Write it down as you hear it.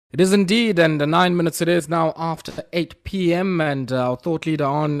It is indeed, and 9 minutes it is now after 8 p.m. And our thought leader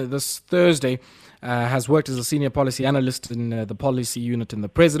on this Thursday has worked as a senior policy analyst in the policy unit in the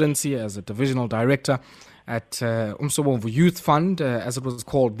presidency, as a divisional director at Umsobomvu Youth Fund, as it was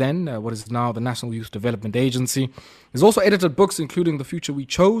called then, what is now the National Youth Development Agency. He's also edited books including The Future We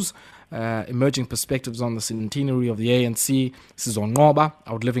Chose, Emerging Perspectives on the Centenary of the ANC, Sizonqoba,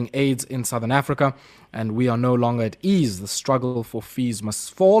 Outliving AIDS in Southern Africa, and We Are No Longer at Ease, The Struggle for Fees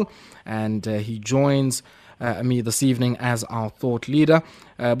Must Fall. And he joins me this evening as our thought leader.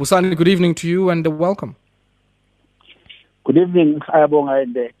 Busani, good evening to you and welcome. Good evening, Ayabonga,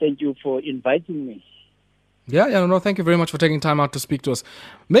 and thank you for inviting me. No, thank you very much for taking time out to speak to us.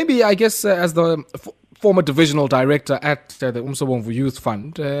 Maybe, I guess, as the former divisional director at the Umsobomvu Youth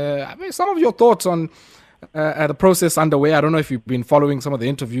Fund, some of your thoughts on the process underway. I don't know if you've been following some of the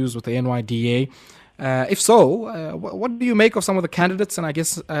interviews with the NYDA. If so, what do you make of some of the candidates and I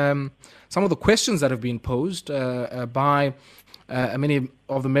guess some of the questions that have been posed by many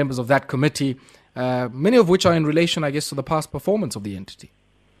of the members of that committee, many of which are in relation, I guess, to the past performance of the entity?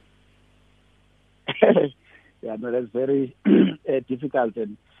 Yeah, no, that's very difficult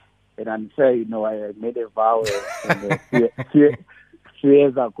and unfair. I made a vow few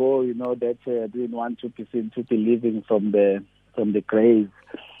years ago, that I didn't want to be seen to be living from the grave.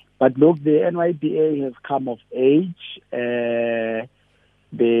 But look, the NYDA has come of age.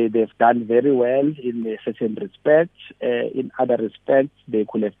 They've done very well in certain respects. In other respects, they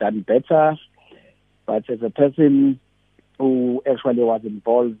could have done better. But as a person who actually was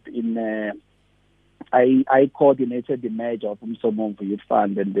involved in I coordinated the merger of Umsobomvu Youth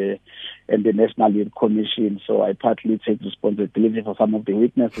Fund and the National Youth Commission, so I partly take responsibility for some of the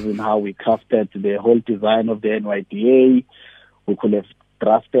weaknesses in how we crafted the whole design of the NYDA. We could have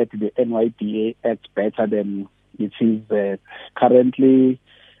drafted the NYDA Act better than it is currently.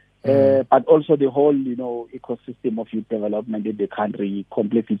 But also the whole, ecosystem of youth development in the country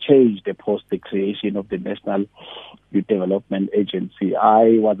completely changed post the creation of the National Youth Development Agency.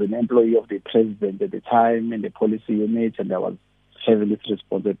 I was an employee of the president at the time in the policy unit, and I was having this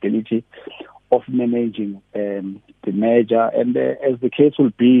responsibility of managing the merger. And as the case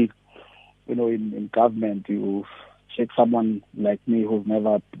will be, in government, you take someone like me who's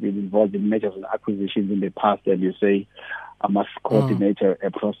never been involved in mergers and acquisitions in the past, and you say, I must coordinate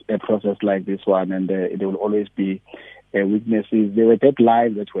a process like this one, and there will always be weaknesses. There were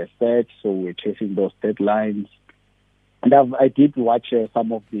deadlines that were set, so we're chasing those deadlines. And I did watch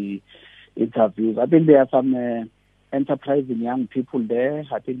some of the interviews. I think there are some enterprising young people there.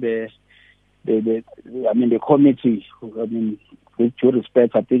 I think the committee, with due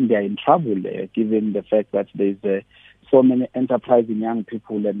respect, I think they are in trouble given the fact that there's so many enterprising young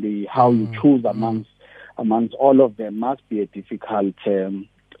people, and how you choose amongst all of them must be a difficult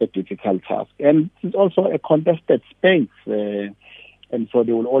task. And it's also a contested space, and so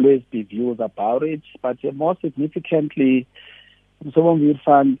there will always be views about it. But more significantly, the Umsobomvu Youth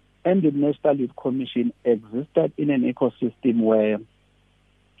Fund and the National Youth Commission existed in an ecosystem where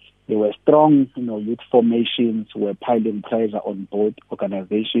there were strong, youth formations were piling pressure on both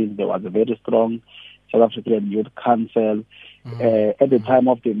organizations. There was a very strong South African Youth Council. At the time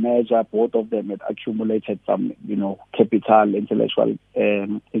of the merger, both of them had accumulated some, capital, intellectual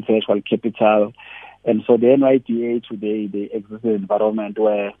capital. And so the NYDA today, they exist in an environment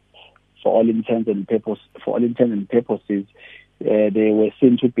where, for all intents and purposes, they were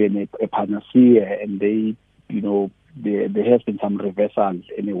seen to be a panacea, and there has been some reversal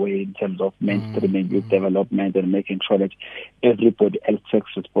anyway in terms of mainstreaming youth development and making sure that everybody else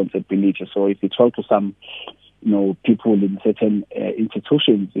takes responsibility. So if you talk to some people in certain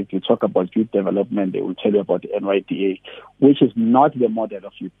institutions, if you talk about youth development, they will tell you about the NYDA, which is not the model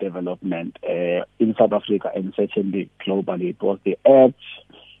of youth development in South Africa and certainly globally. It was the Act,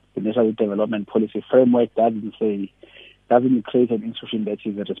 the National Youth Development Policy Framework, doesn't create an institution that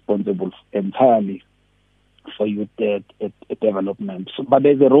is responsible entirely for youth development. But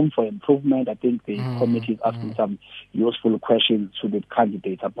there's a room for improvement. I think the committee is asking some useful questions to the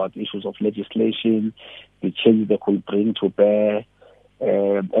candidates about issues of legislation, the changes they could bring to bear,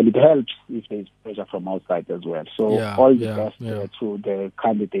 and it helps if there's pressure from outside as well. So all the best to the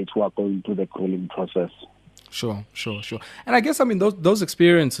candidates who are going through the grueling process. Sure. And I guess, those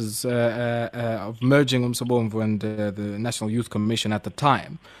experiences of merging Umsobomvu and the National Youth Commission at the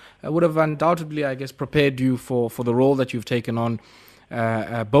time would have undoubtedly, I guess, prepared you for the role that you've taken on,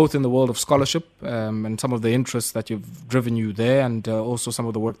 both in the world of scholarship and some of the interests that you've driven you there, and also some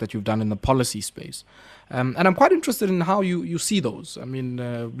of the work that you've done in the policy space. And I'm quite interested in how you see those.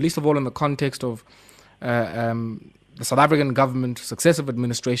 Least of all in the context of the South African government, successive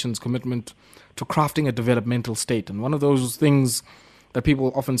administrations' commitment to crafting a developmental state. And one of those things that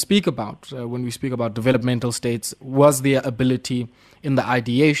people often speak about when we speak about developmental states was their ability in the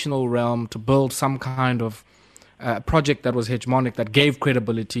ideational realm to build some kind of project that was hegemonic, that gave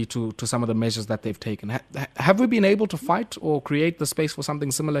credibility to some of the measures that they've taken. Have we been able to fight or create the space for something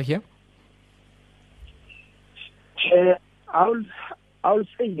similar here? I'll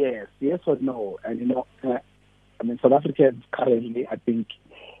say yes or no. And South Africa currently, I think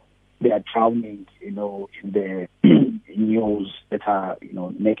they are drowning, in the news that are,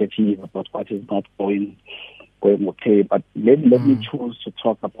 negative about what is not going okay. But let me choose to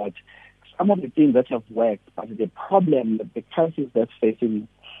talk about some of the things that have worked. But the problem, the crisis that's facing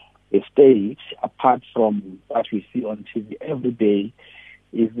the state, apart from what we see on TV every day,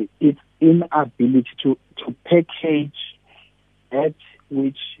 is its inability to package that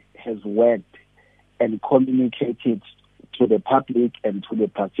which has worked and communicate it to the public and to the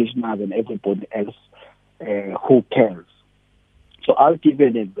practitioners and everybody else who cares. So I'll give you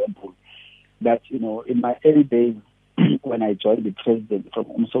an example that, in my early days when I joined the president from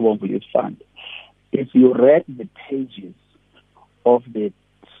Ngcaweni Youth Fund, if you read the pages of the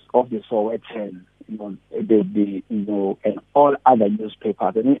Sowetan, and all other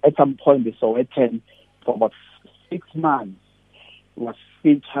newspapers, and at some point the Sowetan for about 6 months was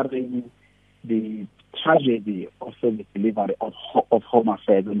featuring the tragedy of service delivery of Home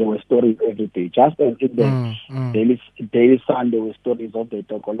Affairs, and there were stories every day. Just as in the Daily Sun, there were stories of the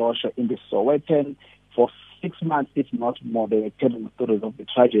Tokolosha. In the Sowetan, for 6 months, if not more, they were telling stories of the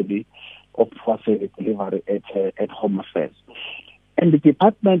tragedy of service delivery at Home Affairs. And the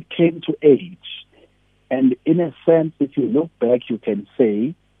department came to age. And in a sense, if you look back, you can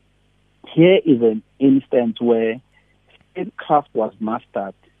say, here is an instance where statecraft was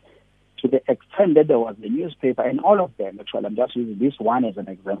mastered to the extent that there was a newspaper, and all of them, actually, I'm just using this one as an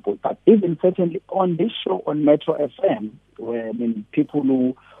example, but even certainly on this show on Metro FM, where people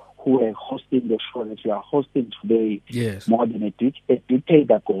who were hosting the show that we are hosting today, yes, more than a decade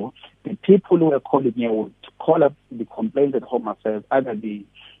ago, the people who were calling here would call up the complaints at Home Affairs, either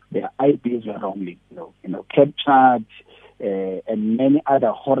their IPs were wrongly, captured, and many other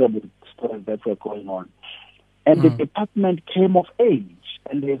horrible stories that were going on. And the department came of age,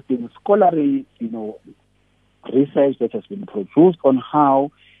 and there's been scholarly, research that has been produced on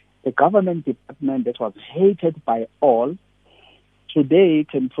how a government department that was hated by all today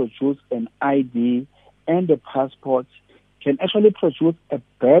can produce an ID and a passport, can actually produce a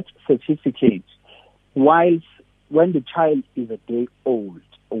birth certificate, whilst when the child is a day old,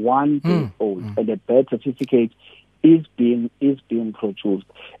 1 day old, and the birth certificate is being produced.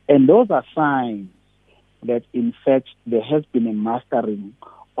 And those are signs that, in fact, there has been a mastering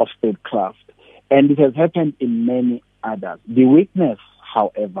of statecraft. And it has happened in many others. The weakness,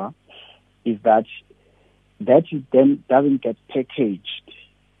 however, is that it then doesn't get packaged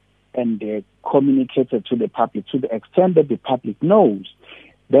and communicated to the public to the extent that the public knows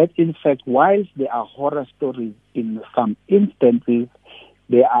that, in fact, whilst there are horror stories in some instances,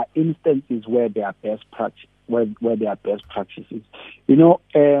 there are instances where there are best practices.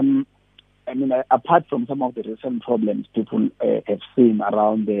 Apart from some of the recent problems people have seen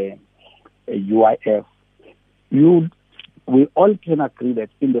around the UIF, we all can agree that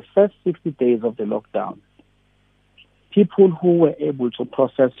in the first 60 days of the lockdown, people who were able to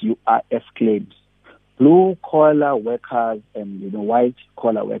process UIF claims, blue-collar workers and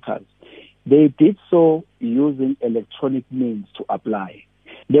white-collar workers, they did so using electronic means to apply.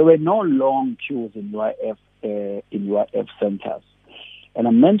 There were no long queues in UIF centers. And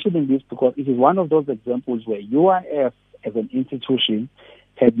I'm mentioning this because it is one of those examples where UIF as an institution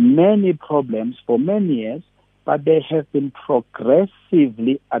had many problems for many years, but they have been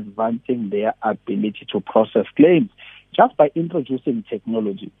progressively advancing their ability to process claims just by introducing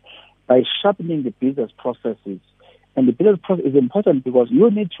technology, by sharpening the business processes. And the business process is important because you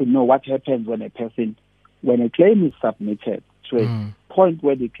need to know what happens when a claim is submitted to a point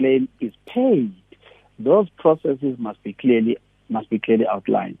where the claim is paid. Those processes must be clearly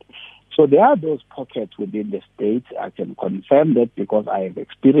outlined. So there are those pockets within the state. I can confirm that because I have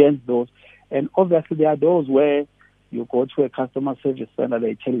experienced those. And obviously there are those where you go to a customer service center,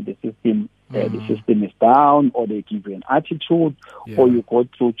 they tell you the system is down, or they give you an attitude, or you go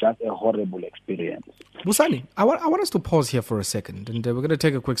through just a horrible experience. Busani, I want us to pause here for a second, and we're going to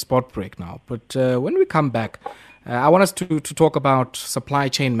take a quick spot break now. But when we come back, I want us to talk about supply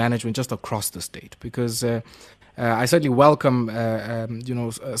chain management just across the state, because I certainly welcome,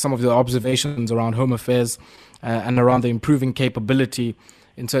 some of the observations around Home Affairs and around the improving capability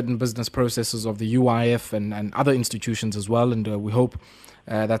in certain business processes of the UIF and other institutions as well. And we hope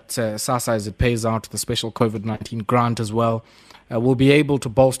that SASSA, as it pays out the special COVID-19 grant as well, will be able to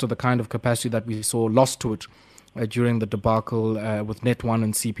bolster the kind of capacity that we saw lost to it during the debacle with Net1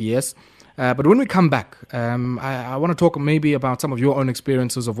 and CPS. But when we come back, I want to talk maybe about some of your own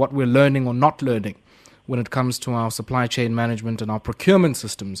experiences of what we're learning or not learning when it comes to our supply chain management and our procurement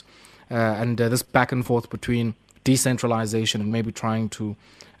systems, and this back and forth between decentralization and maybe trying to,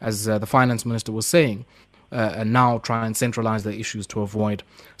 as the finance minister was saying, and now try and centralize the issues to avoid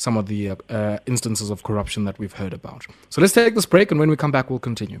some of the instances of corruption that we've heard about. So let's take this break, and when we come back, we'll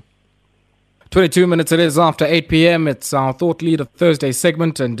continue. 22 minutes it is after 8 p.m. It's our Thought Leader Thursday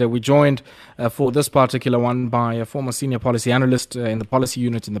segment, and we're joined for this particular one by a former senior policy analyst in the policy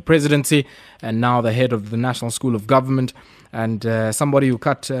unit in the presidency, and now the head of the National School of Government, and somebody who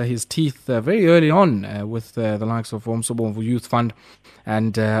cut his teeth very early on with the likes of Umsobomvu Youth Fund,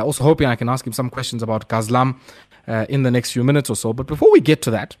 and also hoping I can ask him some questions about Gazlam in the next few minutes or so. But before we get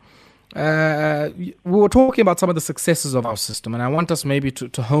to that, we were talking about some of the successes of our system, and I want us maybe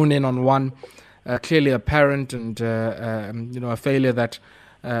to hone in on one clearly apparent and a failure that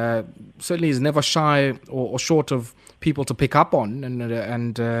certainly is never shy or short of people to pick up on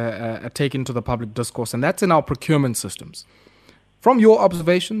and take into the public discourse, and that's in our procurement systems. From your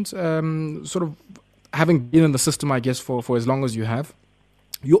observations, sort of having been in the system, I guess, for as long as you have,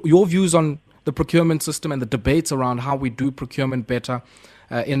 your views on the procurement system and the debates around how we do procurement better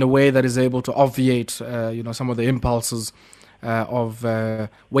in a way that is able to obviate, some of the impulses of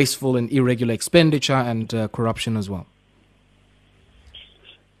wasteful and irregular expenditure and corruption as well.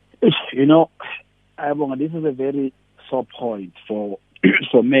 This is a very sore point for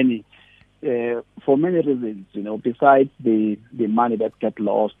many reasons. Besides the money that gets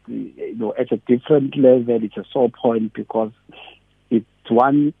lost, at a different level, it's a sore point because it's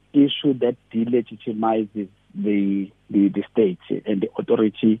one issue that delegitimizes the state and the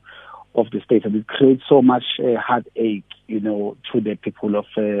authority of the state, and it creates so much heartache, to the people of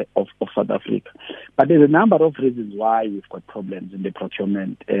South Africa. But there's a number of reasons why we've got problems in the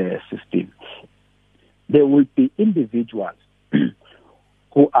procurement system. There will be individuals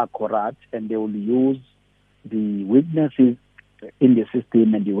who are corrupt, and they will use the weaknesses in the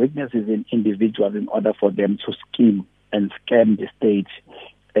system and the weaknesses in individuals in order for them to scheme and scam the state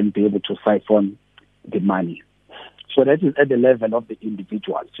and be able to siphon the money. So that is at the level of the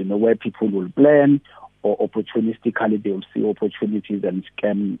individuals, where people will plan or opportunistically they will see opportunities and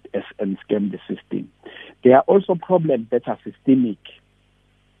scam the system. There are also problems that are systemic,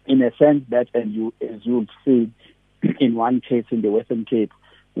 in a sense that, as you'll see in one case in the Western Cape,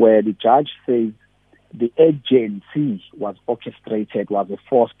 where the judge says the agency was orchestrated, was a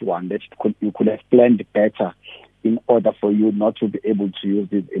forced one, that you could have planned better in order for you not to be able to use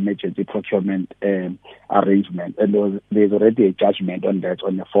this emergency procurement arrangement. And there's already a judgment on that,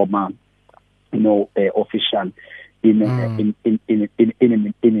 on a former, official in a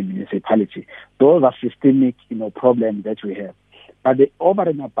municipality. Those are systemic, problems that we have. But over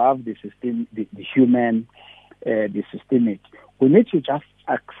and above the system, the human, the systemic, we need to just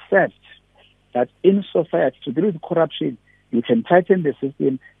accept that in society, to deal with corruption, you can tighten the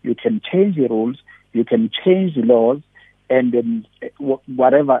system, you can change the rules, you can change the laws, and then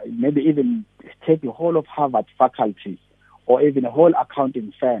whatever, maybe even take the whole of Harvard faculty or even a whole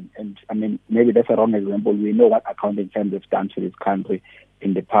accounting firm. And maybe that's a wrong example. We know what accounting firms have done to this country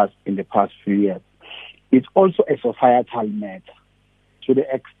in the past few years. It's also a societal matter, to the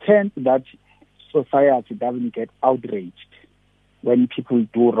extent that society doesn't get outraged when people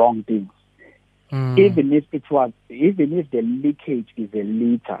do wrong things. Even if the leakage is a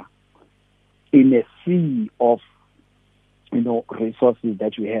liter in a sea of resources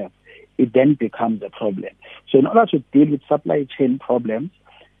that we have, it then becomes a problem. So in order to deal with supply chain problems,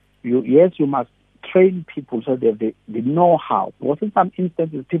 you must train people so that they know how. Because in some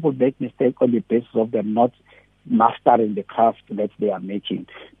instances, people make mistakes on the basis of them not mastering the craft that they are making.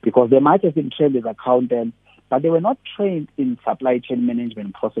 Because they might have been trained as accountants, but they were not trained in supply chain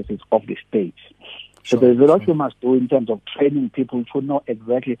management processes of the state. So there's a lot you must do in terms of training people to know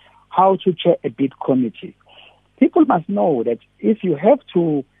exactly how to chair a bid committee. People must know that if you're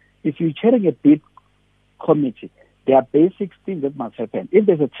chairing a bid committee, there are basic things that must happen. If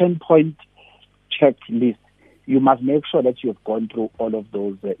there's a 10-point checklist, you must make sure that you've gone through all of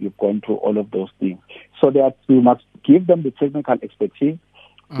those. Things. So that you must give them the technical expertise.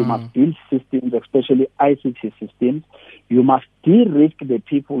 You must build systems, especially ICT systems. You must de-risk the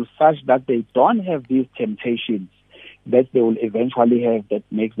people such that they don't have these temptations, that they will eventually have that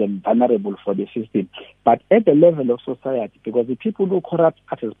makes them vulnerable for the system. But at the level of society, because the people who corrupt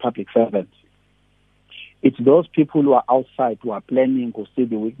us as public servants, it's those people who are outside, who are planning, who see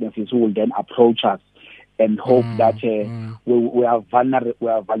the weaknesses, who will then approach us and hope that we are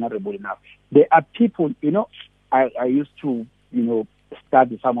vulnerable enough. There are people, I used to,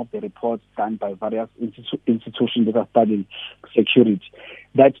 study some of the reports done by various institutions that are studying security,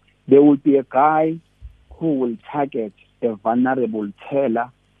 that there will be a guy who will target a vulnerable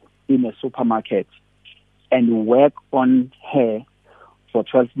teller in a supermarket and work on her for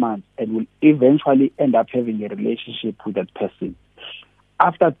 12 months and will eventually end up having a relationship with that person.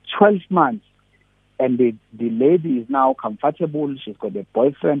 After 12 months, and the lady is now comfortable, she's got a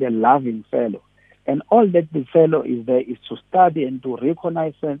boyfriend, a loving fellow. And all that the fellow is there is to study and to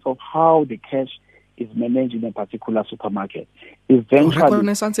recognize sense of how the cash is managed in a particular supermarket. Eventually,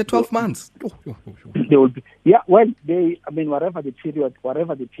 reconnaissance at 12 months. They will be, whatever the period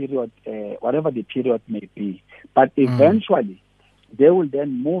may be. But eventually, they will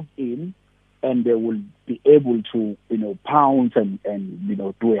then move in and they will be able to, pounce and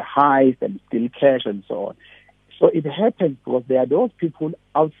do a heist and steal cash and so on. So it happens because there are those people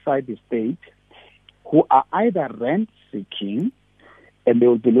outside the state who are either rent seeking and they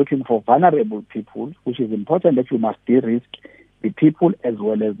will be looking for vulnerable people, which is important that you must de-risk the people as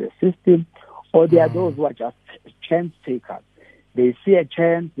well as the system, or there are those who are just chance takers. They see a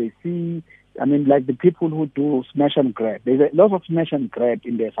chance, like the people who do smash and grab. There's a lot of smash and grab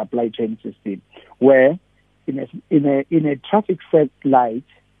in the supply chain system, where in a traffic set light,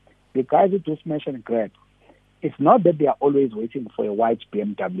 the guys who do smash and grab, it's not that they are always waiting for a white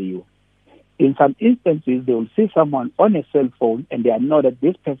BMW. In some instances, they will see someone on a cell phone and they know that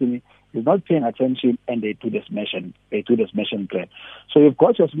this person is not paying attention and they do the smash and grab. So you've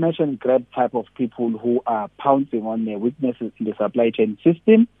got your smash and grab type of people who are pouncing on their weaknesses in the supply chain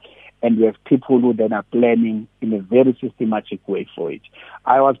system, and we have people who then are planning in a very systematic way for it.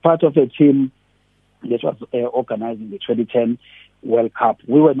 I was part of a team that was organizing the 2010 World Cup.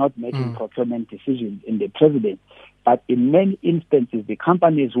 We were not making procurement decisions in the president, but in many instances, the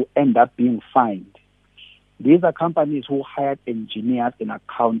companies who end up being fined, these are companies who hired engineers and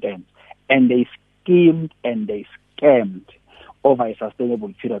accountants, and they schemed and they scammed over a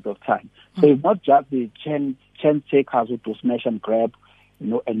sustainable period of time. So it's not just the chance takers who do smash and grab,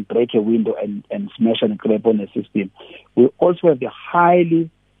 and break a window and smash and grab on the system. We also have the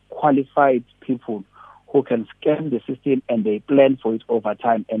highly qualified people who can scam the system and they plan for it over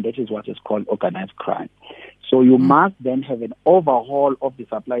time, and that is what is called organized crime. So you must then have an overhaul of the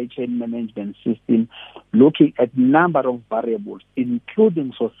supply chain management system, looking at number of variables,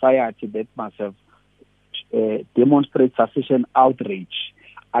 including society that must have demonstrate sufficient outrage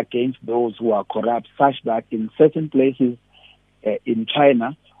against those who are corrupt, such that in certain places in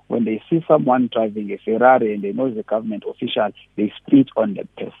China, when they see someone driving a Ferrari and they know it's a government official, they spit on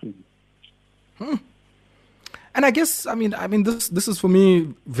that person. And I guess, this is for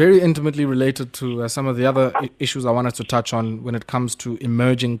me very intimately related to some of the other issues I wanted to touch on when it comes to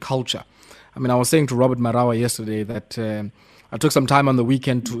emerging culture. I was saying to Robert Marawa yesterday that I took some time on the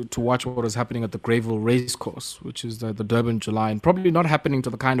weekend to watch what was happening at the Greyville Racecourse, which is the Durban July, and probably not happening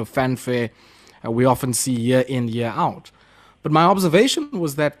to the kind of fanfare we often see year in, year out. But my observation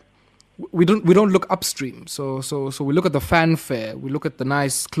was that we don't look upstream. So we look at the fanfare, we look at the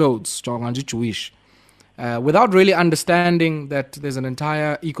nice clothes, without really understanding that there's an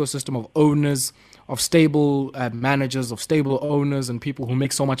entire ecosystem of owners, of stable managers, of stable owners, and people who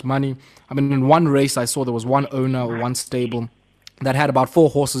make so much money. In one race I saw there was one owner or one stable that had about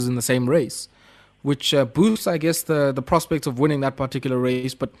 4 horses in the same race, which boosts, I guess, the prospects of winning that particular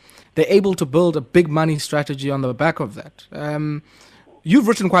race, but they're able to build a big money strategy on the back of that. You've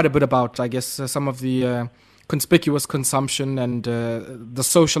written quite a bit about, I guess, some of the conspicuous consumption and the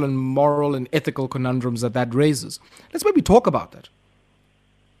social and moral and ethical conundrums that raises. Let's maybe talk about that.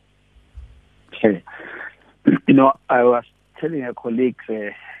 Okay. I was telling a colleague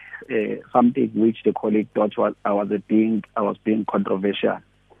something which the colleague thought I was being controversial.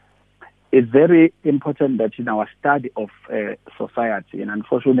 It's very important that in our study of society, and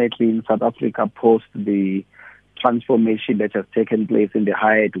unfortunately in South Africa post the transformation that has taken place in the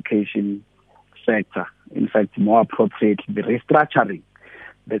higher education sector, in fact more appropriately the restructuring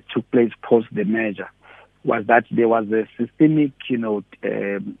that took place post the merger, was that there was a systemic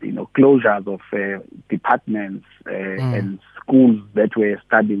closures of departments and schools that were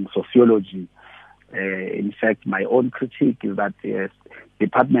studying sociology. In fact, my own critique is that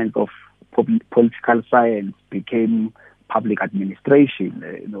departments of political science became public administration,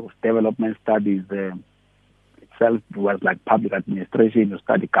 development studies, itself was like public administration, you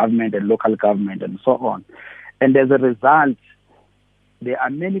study government and local government and so on. And as a result, there are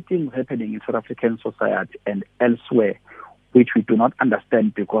many things happening in South African society and elsewhere which we do not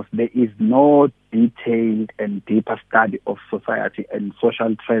understand because there is no detailed and deeper study of society and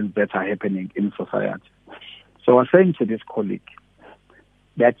social trends that are happening in society. So I was saying to this colleague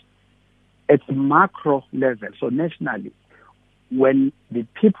that at macro level, so nationally, when the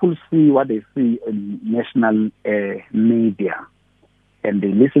people see what they see in national media and they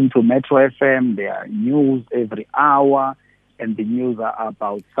listen to Metro FM, there are news every hour, and the news are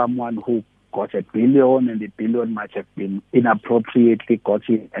about someone who got $1 billion and the billion might have been inappropriately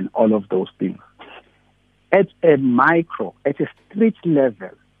gotten and all of those things. At a micro, at a street level,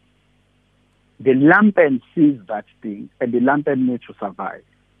 the lumpen sees that thing and the lumpen needs to survive.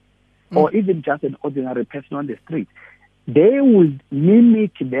 Or even just an ordinary person on the street. They will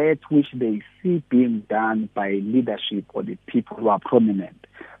mimic that which they see being done by leadership or the people who are prominent.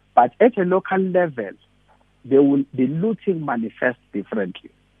 But at a local level, the looting manifests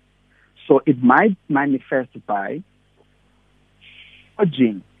differently. So it might manifest by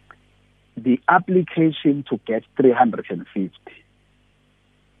forging the application to get 350.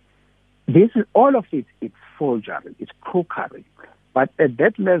 This is all of it. It's forgery. It's crookery. But at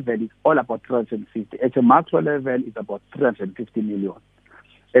that level, it's all about 350. At a macro level, it's about 350 million.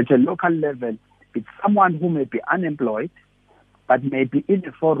 At a local level, it's someone who may be unemployed, but may be in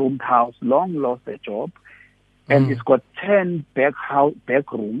a four-roomed house, long lost a job, and it's got 10 back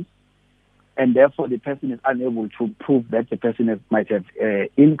rooms, and therefore the person is unable to prove that the person might have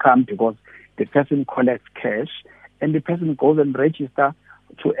income because the person collects cash, and the person goes and registers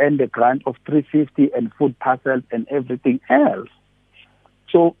to earn the grant of 350 and food parcels and everything else.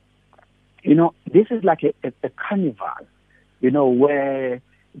 So, this is like a carnival, where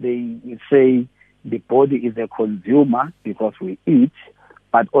they say the body is a consumer because we eat,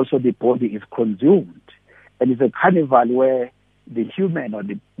 but also the body is consumed. And it's a carnival where the human or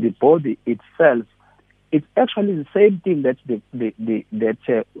the body itself, it's actually the same thing that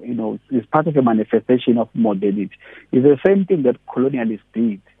is part of a manifestation of modernity. It's the same thing that colonialists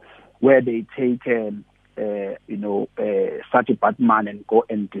did, where they take Sachi Batman and go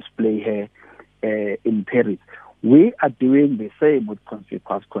and display her in Paris. We are doing the same with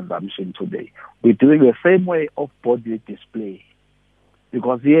conspicuous consumption today. We're doing the same way of body display.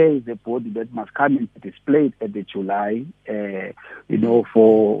 Because here is a body that must come and be displayed at the July,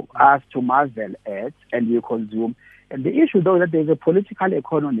 for us to marvel at and we consume. And the issue, though, that there's a political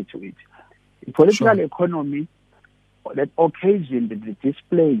economy to it. A political economy that occasioned the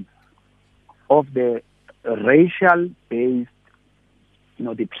display of the racial-based,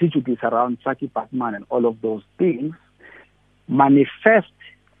 the prejudice around Saki Batman and all of those things manifest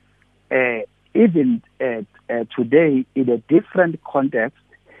even today in a different context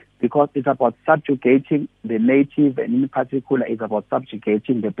because it's about subjugating the native and in particular it's about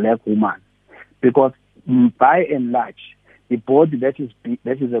subjugating the black woman. Because by and large, the body that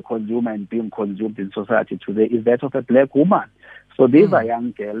is a consumer and being consumed in society today is that of a black woman. So these are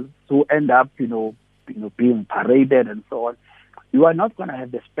young girls who end up, being paraded and so on. You are not going to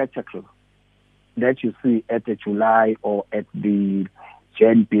have the spectacle that you see at the July or at the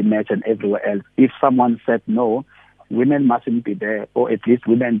JNB match and everywhere else. If someone said no, women mustn't be there, or at least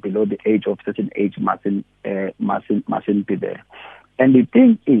women below the age of certain age mustn't be there. And the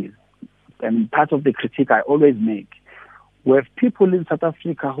thing is, and part of the critique I always make, we have people in South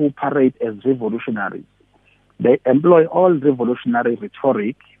Africa who parade as revolutionaries. They employ all revolutionary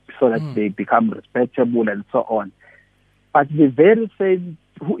rhetoric so that they become respectable and so on. But the very same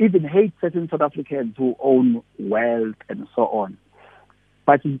who even hate certain South Africans who own wealth and so on.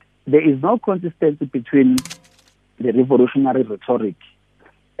 But there is no consistency between the revolutionary rhetoric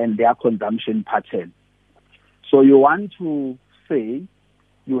and their consumption pattern. So you want to say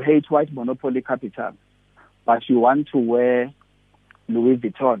you hate white monopoly capital, but you want to wear Louis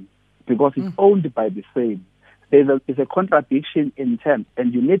Vuitton because it's owned by the same. There's a contradiction in terms,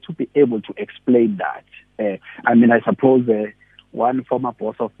 and you need to be able to explain that. I suppose one former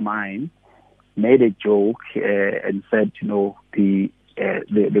boss of mine made a joke and said,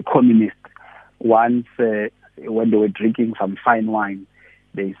 the communists once, when they were drinking some fine wine,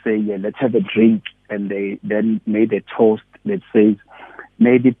 they say, let's have a drink, and they then made a toast that says,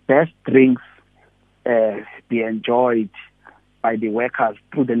 may the best drinks be enjoyed by the workers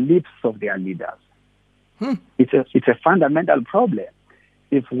through the lips of their leaders. It's a fundamental problem.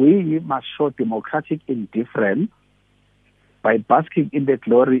 If we must show democratic indifference by basking in the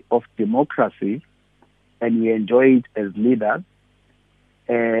glory of democracy and we enjoy it as leaders,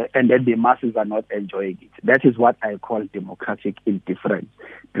 and that the masses are not enjoying it. That is what I call democratic indifference,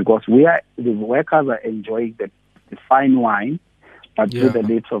 because the workers are enjoying the fine wine, but through the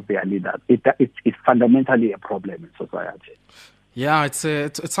lips of their leaders. It's fundamentally a problem in society. Yeah, it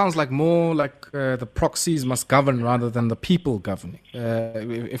sounds like more like the proxies must govern rather than the people governing.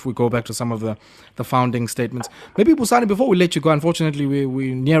 If we go back to some of the founding statements. Maybe, Busani, before we let you go, unfortunately,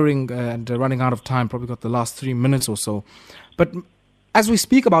 we're nearing and running out of time, probably got the last 3 minutes or so. But as we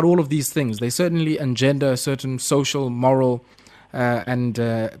speak about all of these things, they certainly engender a certain social, moral, and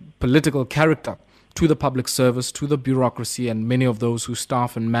political character to the public service, to the bureaucracy, and many of those who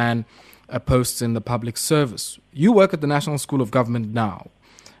staff and man posts in the public service. You work at the National School of Government now.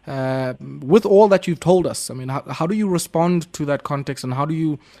 With all that you've told us, I mean, how do you respond to that context, and how do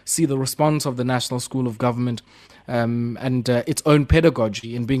you see the response of the National School of Government and its own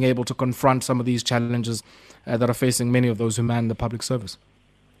pedagogy in being able to confront some of these challenges that are facing many of those who man the public service?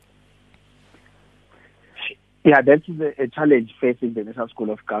 Yeah, that is a challenge facing the National School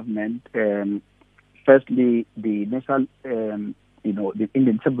of Government. Firstly, the national, in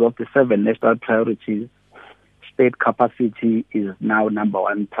terms of the 7 national priorities, state capacity is now number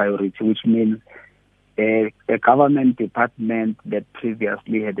 1 priority, which means a government department that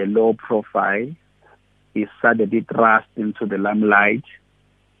previously had a low profile is suddenly thrust into the limelight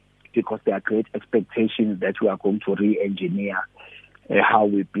because there are great expectations that we are going to re-engineer how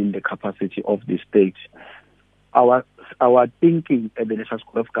we build the capacity of the state. Our thinking at the National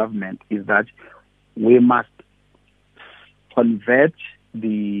School of Government is that we must convert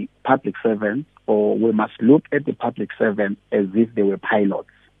the public servants, or we must look at the public servants as if they were pilots.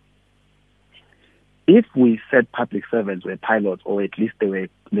 If we said public servants were pilots, or at least they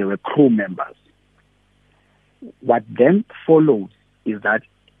were crew members, what then follows is that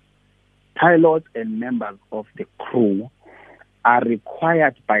pilots and members of the crew are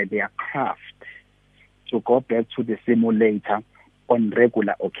required by their craft to go back to the simulator on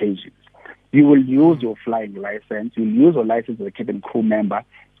regular occasions. You will use your flying license, you'll use your license as a cabin crew member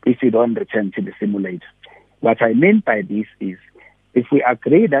if you don't return to the simulator. What I mean by this is, if we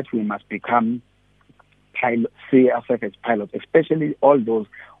agree that we must become CFS pilots, especially all those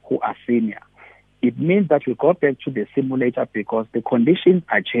who are senior, it means that we go back to the simulator because the conditions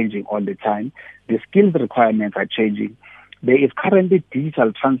are changing all the time, the skills requirements are changing. There is currently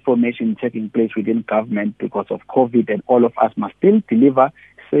digital transformation taking place within government because of COVID, and all of us must still deliver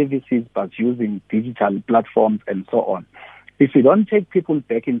services but using digital platforms and so on. If you don't take people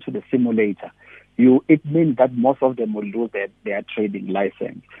back into the simulator, it means that most of them will lose their trading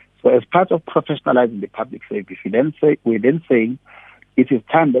license. So as part of professionalizing the public service, we're then saying it is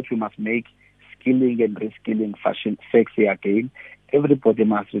time that we must make skilling and reskilling fashion sexy again. Everybody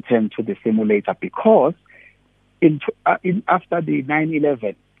must return to the simulator because after the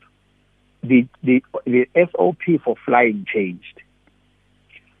 9/11, the SOP for flying changed.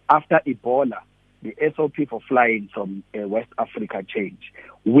 After Ebola, the SOP for flying from West Africa changed.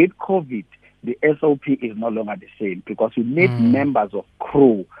 With COVID, the SOP is no longer the same because we need members of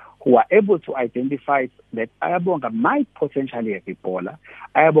crew who are able to identify that Ayabonga might potentially have Ebola,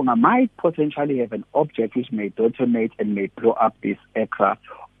 Ayabonga might potentially have an object which may detonate and may blow up this aircraft,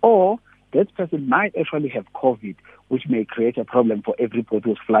 or that person might actually have COVID, which may create a problem for everybody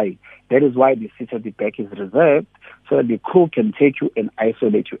who's flying. That is why the seat at the back is reserved, so that the crew can take you and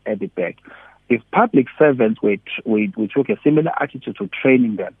isolate you at the back. If public servants we took a similar attitude to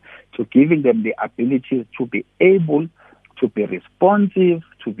training them, to giving them the ability to be able to be responsive,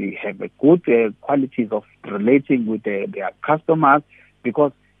 to have a good qualities of relating with their customers,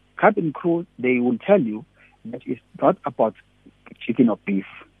 because cabin crew, they will tell you that it's not about chicken or beef.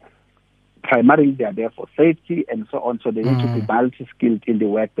 Primarily, they are there for safety and so on, so they need to be multi-skilled in the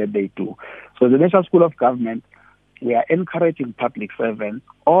work that they do. So the National School of Government, we are encouraging public servants,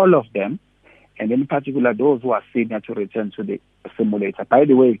 all of them, and in particular those who are senior, to return to the simulator. By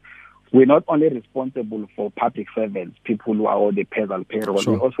the way, we're not only responsible for public servants, people who are on the payroll, Sure.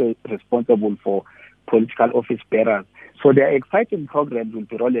 We're also responsible for political office bearers. So there are exciting programs we'll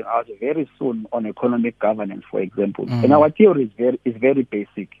be rolling out very soon on economic governance, for example. And our theory is very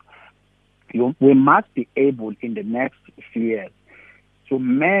basic. We must be able in the next few years to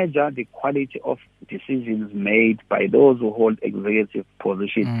measure the quality of decisions made by those who hold executive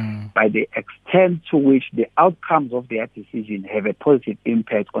positions by the extent to which the outcomes of their decision have a positive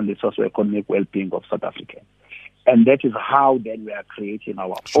impact on the socio-economic well-being of South Africans. And that is how then we are creating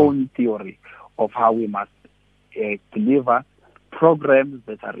our own theory of how we must deliver programs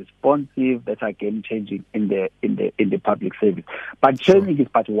that are responsive, that are game-changing in the public service. But training is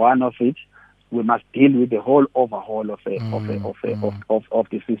but one of it. we must deal with the whole overhaul of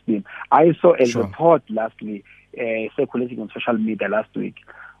the system. I saw a report lastly circulating on social media last week,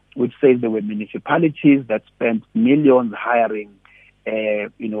 which says there were municipalities that spent millions hiring,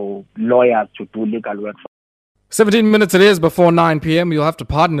 lawyers to do legal work. 17 minutes it is before 9 p.m. You'll have to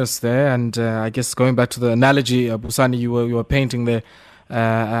pardon us there. And I guess going back to the analogy, Busani, you were painting there,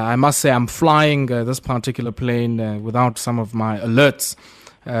 I must say I'm flying this particular plane without some of my alerts.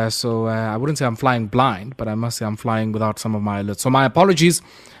 So I wouldn't say I'm flying blind, but I must say I'm flying without some of my alerts. So my apologies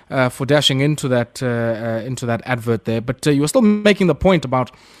for dashing into that advert there. But you were still making the point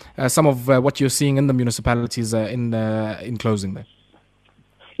about some of what you're seeing in the municipalities in closing there.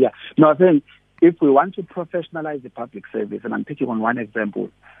 Yeah. No, I think if we want to professionalize the public service, and I'm picking on one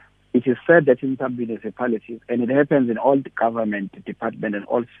example, it is said that in some municipalities, and it happens in all the government departments and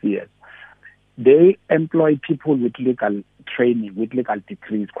all spheres, they employ people with legal training, with legal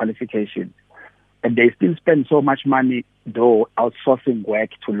degrees, qualifications, and they still spend so much money, though, outsourcing work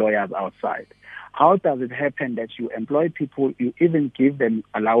to lawyers outside. How does it happen that you employ people, you even give them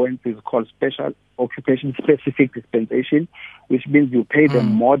allowances called special occupation-specific dispensation, which means you pay them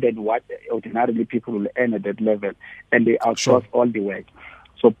more than what ordinarily people will earn at that level, and they outsource all the work.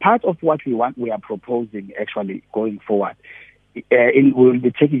 So part of what we are proposing actually going forward, we'll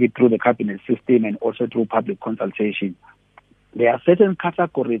be taking it through the cabinet system and also through public consultation. There are certain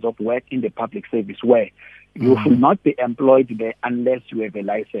categories of work in the public service where you should not be employed there unless you have a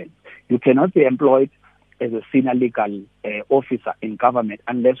license. You cannot be employed as a senior legal officer in government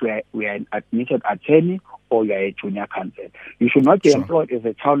unless we are an admitted attorney or you are a junior counsel. You should not be employed as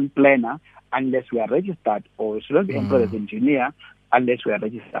a town planner unless we are registered, or you should not be employed as an engineer unless we are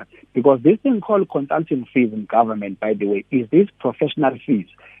registered. Because this thing called consulting fees in government, by the way, is these professional fees.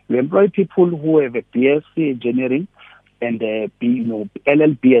 We employ people who have a BSc engineering and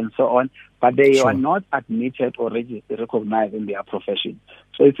LLB and so on, but they are not admitted or recognized in their profession.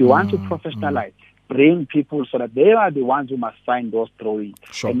 So if you want to professionalize, bring people so that they are the ones who must sign those drawings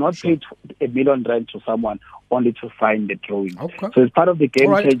and not pay R1 million to someone only to sign the drawing. Okay. So it's part of the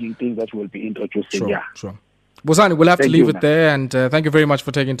game-changing thing that we'll be introducing. Sure. Busani, we'll have to leave it there, and thank you very much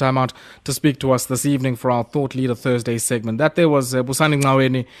for taking time out to speak to us this evening for our Thought Leader Thursday segment. That there was Busani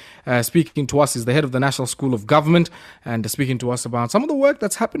Ngcaweni speaking to us. He's the head of the National School of Government, and speaking to us about some of the work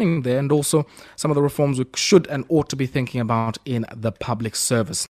that's happening there and also some of the reforms we should and ought to be thinking about in the public service.